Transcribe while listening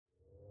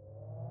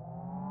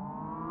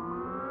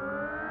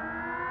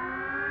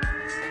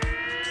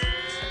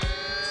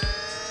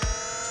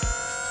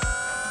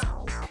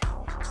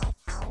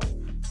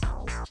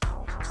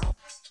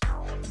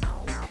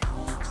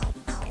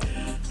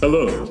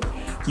Hello.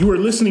 You are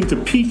listening to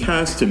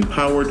PCast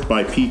Empowered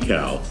by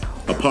PCal,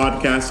 a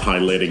podcast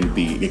highlighting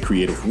the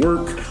creative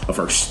work of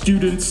our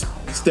students,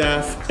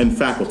 staff, and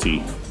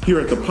faculty here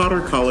at the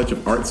Potter College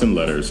of Arts and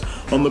Letters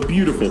on the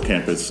beautiful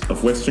campus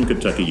of Western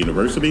Kentucky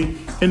University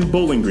in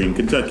Bowling Green,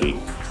 Kentucky.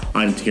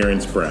 I'm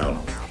Terrence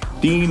Brown,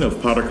 Dean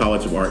of Potter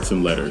College of Arts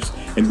and Letters,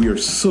 and we are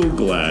so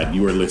glad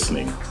you are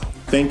listening.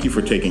 Thank you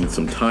for taking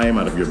some time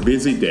out of your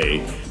busy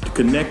day to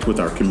connect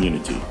with our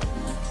community.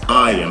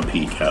 I am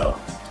PCal,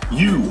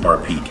 you are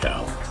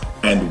PCal,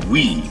 and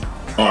we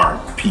are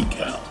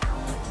PCal.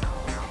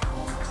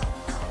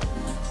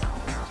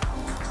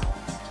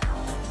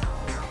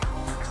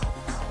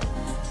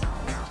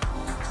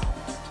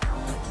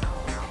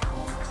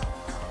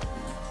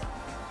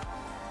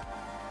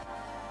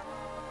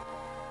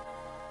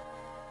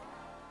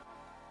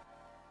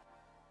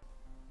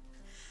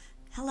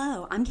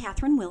 Hello, I'm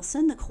Catherine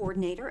Wilson, the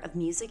Coordinator of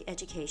Music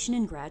Education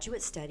and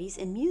Graduate Studies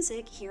in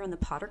Music here in the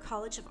Potter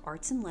College of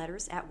Arts and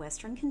Letters at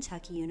Western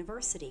Kentucky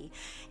University.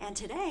 And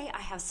today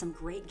I have some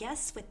great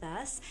guests with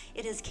us.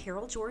 It is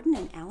Carol Jordan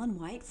and Alan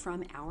White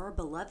from our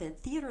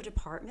beloved theater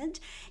department.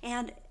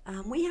 And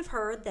we have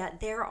heard that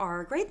there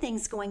are great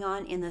things going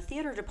on in the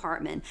theater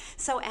department.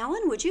 So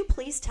Alan, would you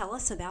please tell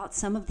us about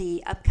some of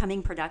the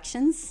upcoming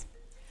productions?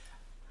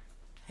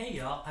 Hey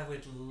y'all, I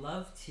would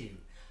love to.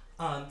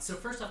 So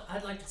first off,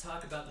 I'd like to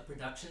talk about the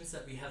productions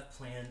that we have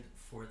planned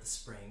for the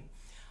spring.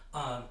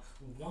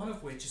 One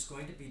of which is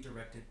going to be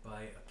directed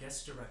by a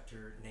guest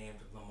director named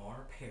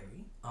Lamar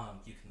Perry.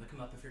 You can look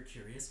him up if you're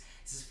curious.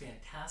 He's a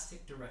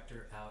fantastic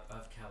director out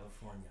of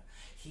California.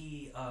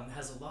 He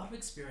has a lot of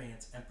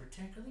experience and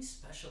particularly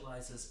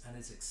specializes and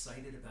is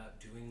excited about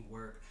doing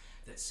work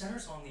that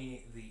centers on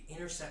the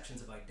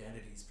intersections of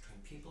identities between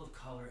people of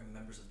color and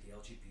members of the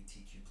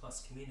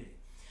LGBTQ+ community.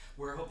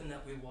 We're hoping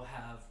that we will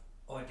have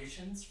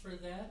auditions for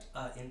that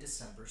in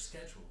December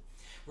scheduled.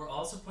 We're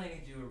also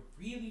planning to do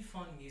a really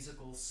fun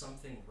musical,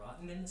 Something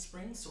Rotten, in the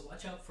spring, so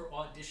watch out for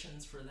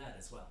auditions for that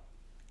as well.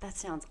 That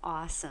sounds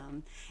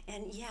awesome.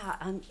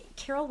 And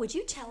Carol, would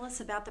you tell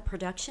us about the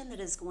production that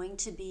is going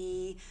to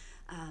be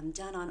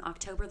done on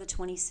October the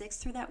 26th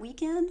through that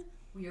weekend?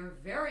 We are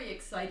very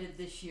excited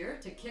this year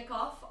to kick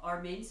off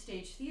our main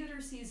stage theater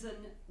season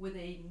with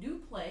a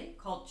new play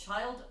called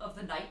Child of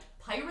the Night,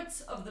 Pirates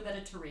of the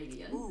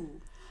Mediterranean.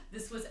 Ooh.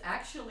 This was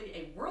actually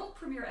a world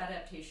premiere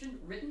adaptation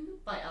written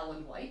by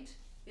Alan White.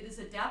 It is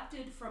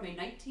adapted from a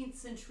 19th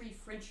century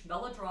French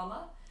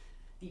melodrama,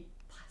 The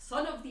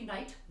Son of the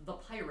Night, the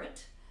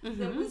Pirate,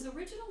 that was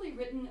originally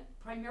written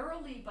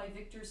primarily by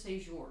Victor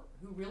Séjour,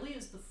 who really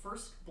is the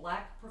first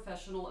black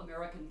professional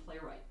American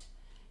playwright.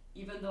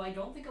 Even though I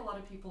don't think a lot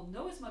of people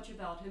know as much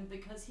about him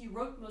because he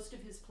wrote most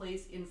of his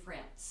plays in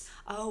France.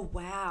 Oh,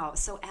 wow.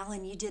 So,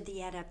 Alan, you did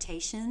the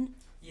adaptation?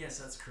 Yes,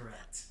 that's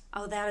correct.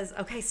 Oh, that is,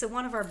 okay, so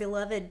one of our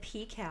beloved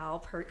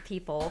PCal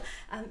people.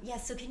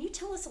 So can you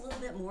tell us a little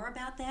bit more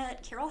about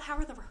that? Carol, how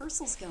are the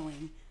rehearsals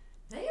going?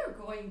 They are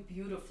going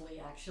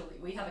beautifully, actually.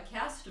 We have a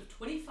cast of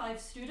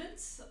 25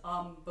 students,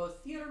 both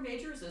theater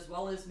majors as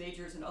well as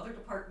majors in other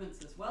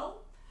departments as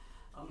well.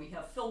 We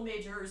have film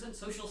majors and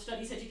social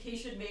studies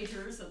education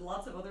majors and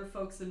lots of other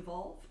folks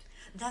involved.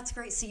 That's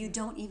great. So you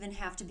don't even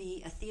have to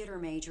be a theater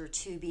major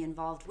to be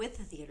involved with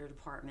the theater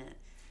department.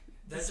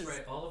 That's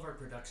right. All of our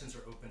productions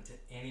are open to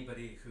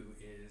anybody who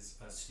is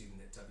a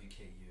student at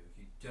WKU.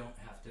 You don't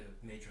have to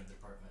major in the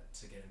department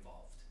to get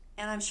involved.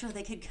 And I'm sure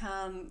they could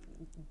come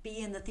be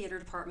in the theater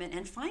department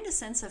and find a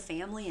sense of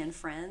family and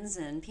friends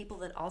and people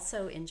that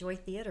also enjoy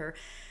theater.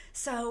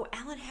 So,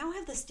 Alan, how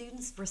have the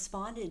students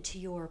responded to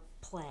your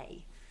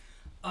play?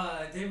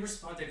 They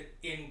responded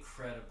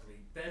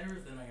incredibly,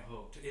 better than I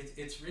hoped.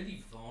 It's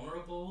really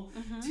vulnerable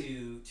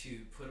to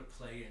put a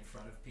play in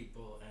front of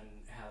people and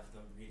have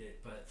them read it,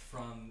 but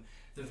from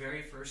the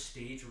very first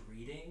stage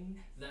reading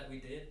that we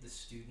did, the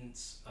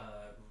students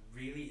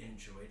really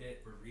enjoyed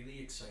it. We're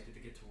really excited to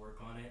get to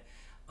work on it.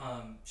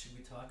 Should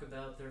we talk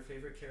about their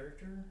favorite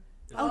character?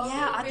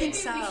 I think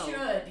so. We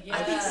should. Yeah.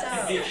 I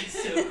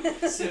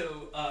think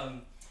so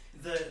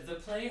the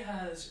play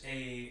has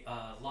a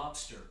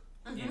lobster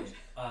in it,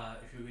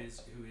 who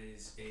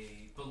is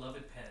a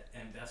beloved pet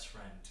and best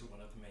friend to one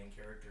of the main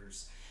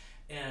characters.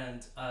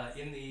 And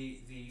in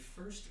the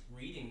first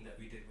reading that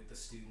we did with the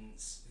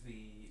students,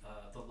 the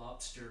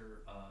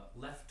lobster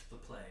left the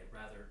play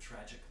rather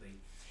tragically.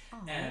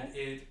 Aww. And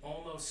it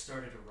almost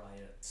started a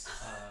riot.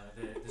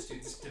 The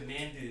students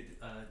demanded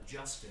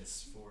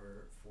justice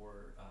for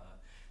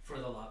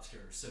the lobster.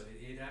 So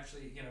it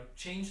actually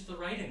changed the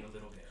writing a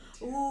little bit.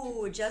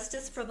 Ooh,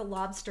 justice for the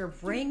lobster.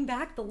 Bring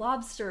back the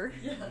lobster.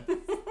 Yeah.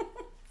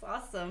 It's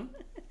awesome.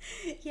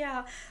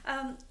 Yeah.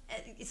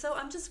 So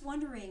I'm just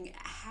wondering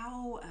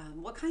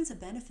what kinds of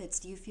benefits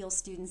do you feel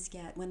students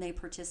get when they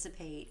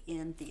participate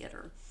in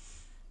theater?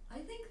 I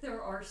think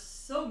there are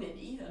so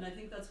many, and I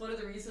think that's one of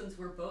the reasons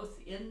we're both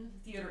in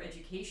theater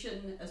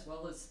education as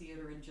well as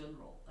theater in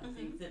general. I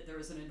think that there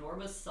is an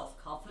enormous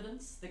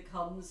self-confidence that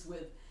comes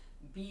with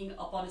being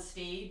up on a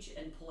stage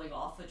and pulling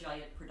off a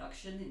giant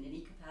production in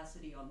any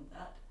capacity on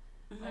that.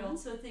 I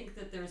also think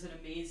that there's an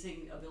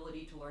amazing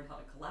ability to learn how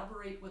to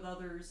collaborate with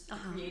others, to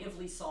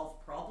creatively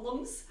solve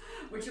problems,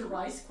 which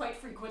arise quite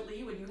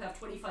frequently when you have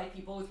 25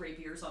 people with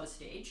rapiers on a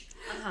stage.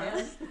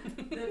 And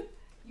that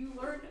you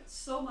learn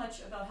so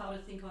much about how to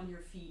think on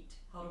your feet,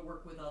 how to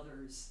work with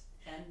others,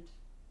 and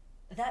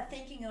that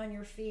thinking on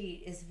your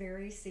feet is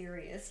very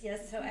serious.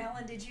 Yes, so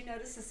Alan, did you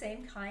notice the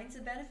same kinds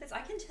of benefits?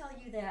 I can tell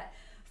you that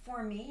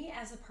for me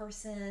as a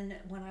person,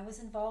 when I was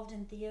involved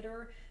in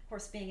theater, of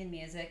course being in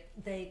music,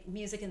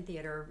 music and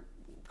theater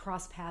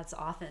cross paths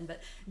often,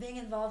 but being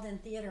involved in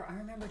theater, I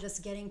remember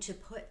just getting to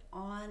put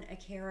on a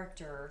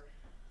character.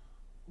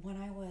 When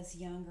I was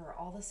younger,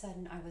 all of a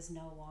sudden I was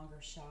no longer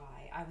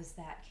shy. I was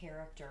that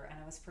character, and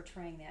I was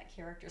portraying that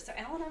character. So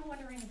Alan, I'm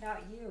wondering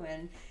about you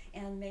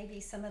and maybe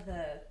some of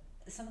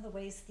the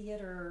ways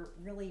theater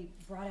really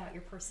brought out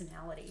your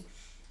personality.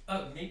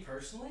 Me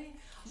personally?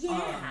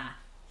 Yeah.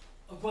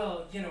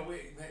 Well,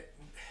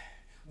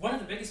 one of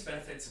the biggest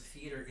benefits of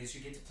theater is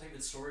you get to play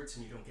with swords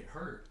and you don't get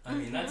hurt. I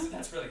mean,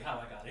 that's really how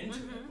I got into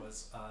it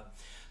was.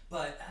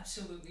 But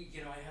absolutely,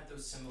 I had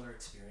those similar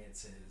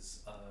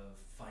experiences of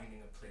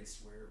finding a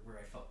place where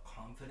I felt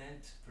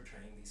confident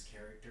portraying these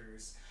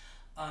characters.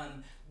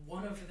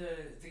 One of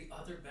the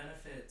other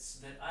benefits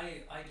that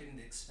I didn't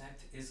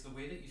expect is the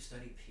way that you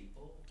study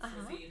people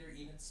for theater,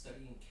 even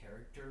studying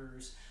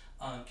characters,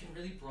 can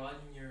really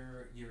broaden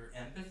your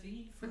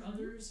empathy for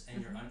others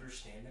and your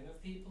understanding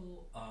of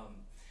people.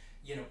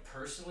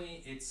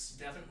 Personally, it's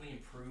definitely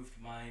improved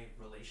my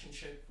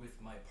relationship with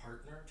my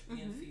partner to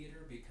be in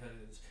theater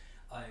because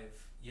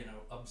I've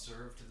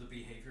observed the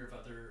behavior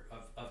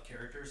of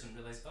characters and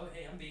realized, oh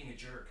hey, I'm being a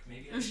jerk.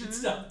 Maybe I should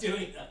stop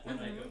doing that when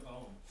I go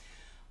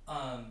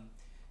home.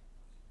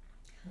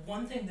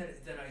 One thing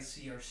that I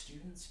see our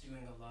students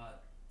doing a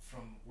lot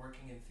from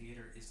working in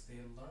theater is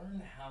they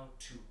learn how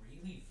to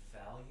really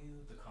value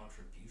the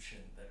contribution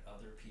that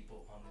other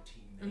people on the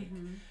team make,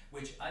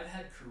 which I've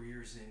had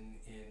careers in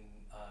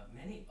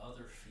many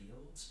other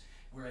fields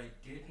where I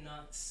did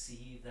not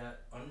see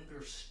that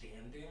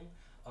understanding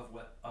of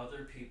what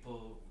other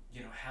people,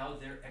 how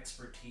their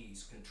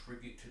expertise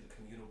contribute to the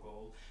communal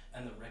goal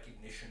and the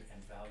recognition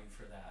and value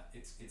for that.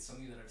 It's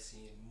something that I've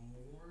seen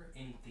more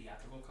in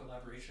theatrical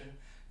collaboration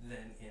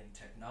than in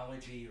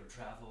technology or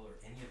travel or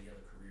any of the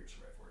other careers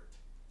where I've worked.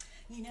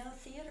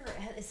 Theater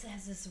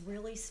has this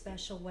really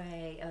special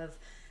way of,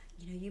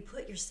 you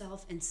put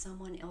yourself in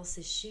someone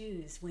else's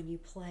shoes when you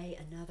play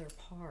another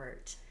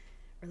part,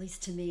 or at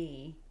least to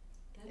me.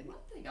 And one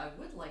thing I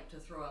would like to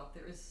throw out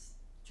there is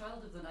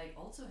Child of the Night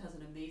also has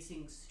an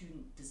amazing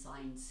student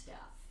design staff.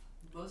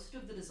 Most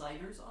of the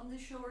designers on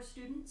this show are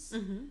students.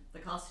 The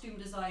costume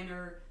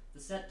designer, the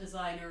set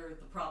designer,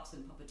 the props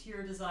and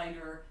puppeteer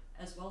designer,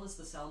 as well as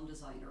the sound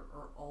designer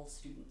are all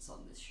students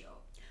on this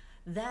show.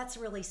 That's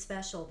really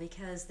special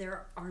because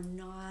there are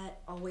not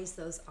always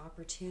those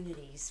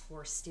opportunities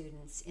for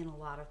students in a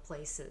lot of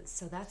places.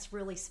 So that's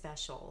really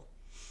special.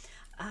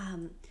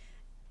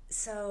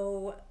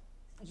 So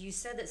you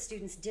said that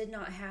students did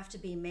not have to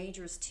be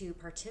majors to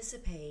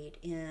participate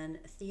in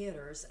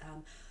theaters.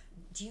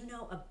 Do you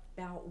know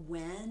about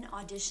when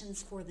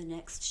auditions for the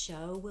next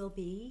show will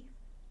be?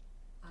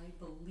 I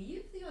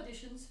believe the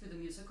auditions for the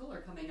musical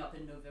are coming up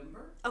in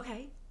November.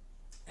 Okay.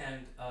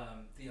 And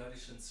the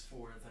auditions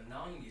for the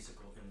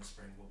non-musical in the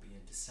spring will be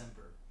in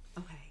December.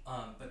 Okay.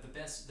 But the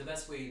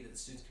best way that the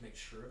students can make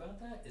sure about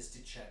that is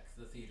to check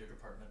the theater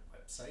department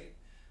website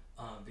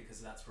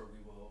because that's where we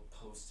will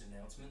post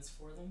announcements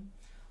for them.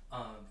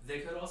 They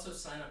could also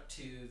sign up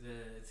to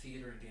the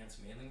theater and dance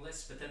mailing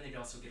list, but then they'd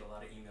also get a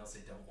lot of emails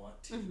they don't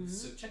want to.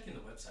 So checking the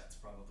website is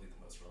probably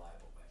the most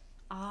reliable way.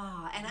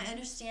 And I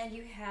understand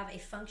you have a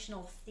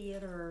functional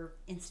theater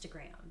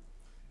Instagram.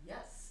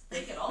 Yes.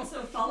 They can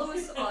also follow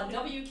us on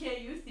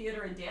WKU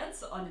Theater and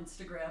Dance on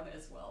Instagram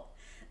as well.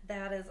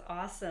 That is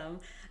awesome.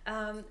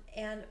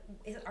 And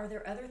are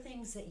there other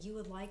things that you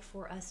would like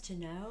for us to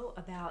know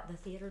about the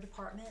theater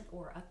department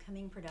or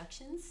upcoming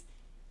productions?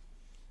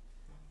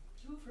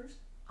 You go first.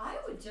 I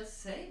would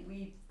just say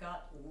we've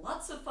got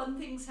lots of fun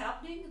things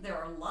happening. There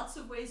are lots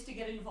of ways to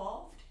get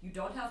involved. You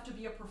don't have to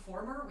be a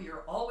performer. We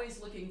are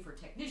always looking for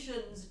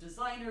technicians,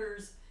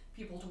 designers,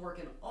 people to work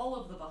in all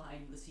of the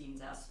behind-the-scenes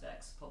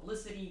aspects,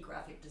 publicity,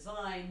 graphic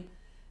design.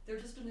 There are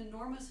just an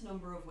enormous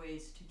number of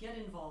ways to get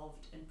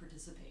involved and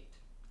participate.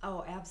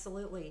 Oh,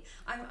 absolutely.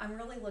 I'm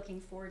really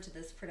looking forward to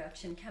this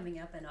production coming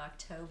up in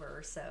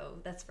October, so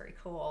that's very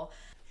cool.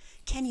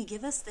 Can you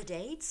give us the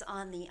dates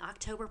on the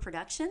October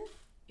production?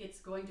 It's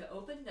going to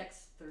open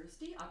next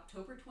Thursday,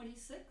 October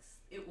 26th.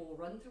 It will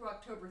run through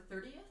October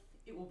 30th.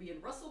 It will be in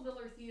Russell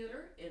Miller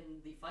Theater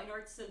in the Fine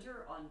Arts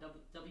Center on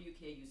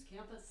WKU's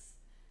campus.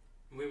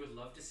 We would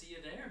love to see you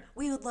there.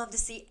 We would love to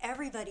see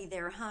everybody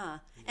there, huh?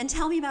 And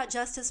tell me about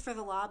Justice for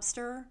the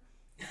Lobster.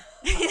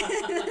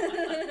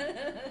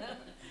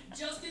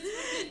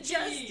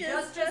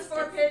 Justice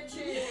for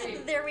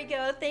Pinchy. There we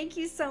go. Thank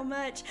you so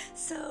much.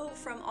 So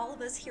from all of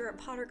us here at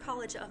Potter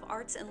College of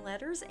Arts and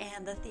Letters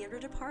and the theater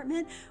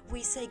department,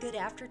 we say good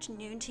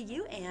afternoon to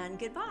you and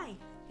goodbye.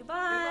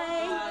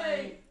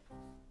 Goodbye.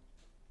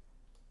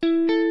 Goodbye.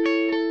 Thank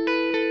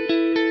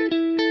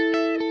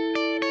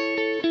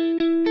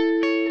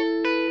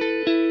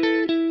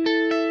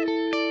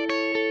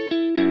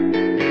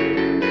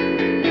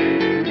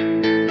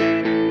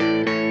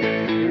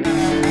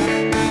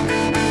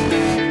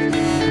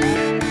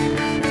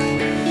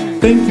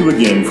you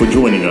again for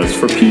joining us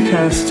for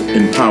PCAST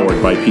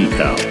Empowered by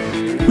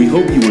PCAL. We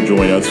hope you will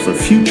join us for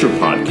future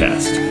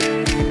podcasts.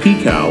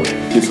 PCAL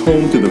is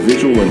home to the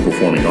visual and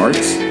performing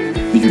arts,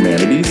 the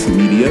humanities,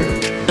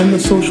 media, and the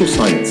social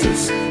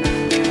sciences.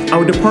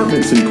 Our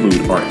departments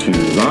include art and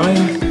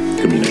design,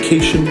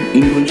 communication,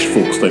 English,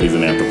 folk studies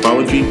and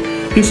anthropology,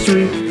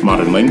 history,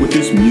 modern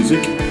languages,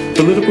 music,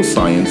 political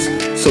science,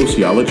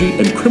 sociology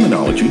and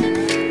criminology,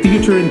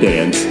 theater and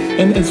dance,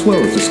 and as well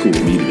as the School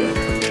of Media.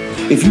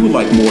 If you would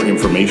like more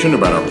information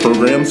about our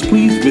programs,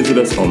 please visit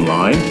us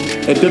online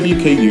at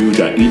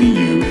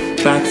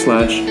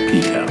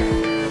wku.edu/PCAL.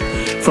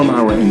 From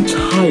our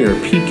entire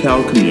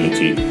PCAL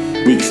community,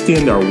 we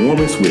extend our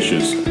warmest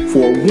wishes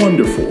for a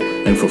wonderful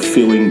and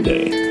fulfilling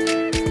day.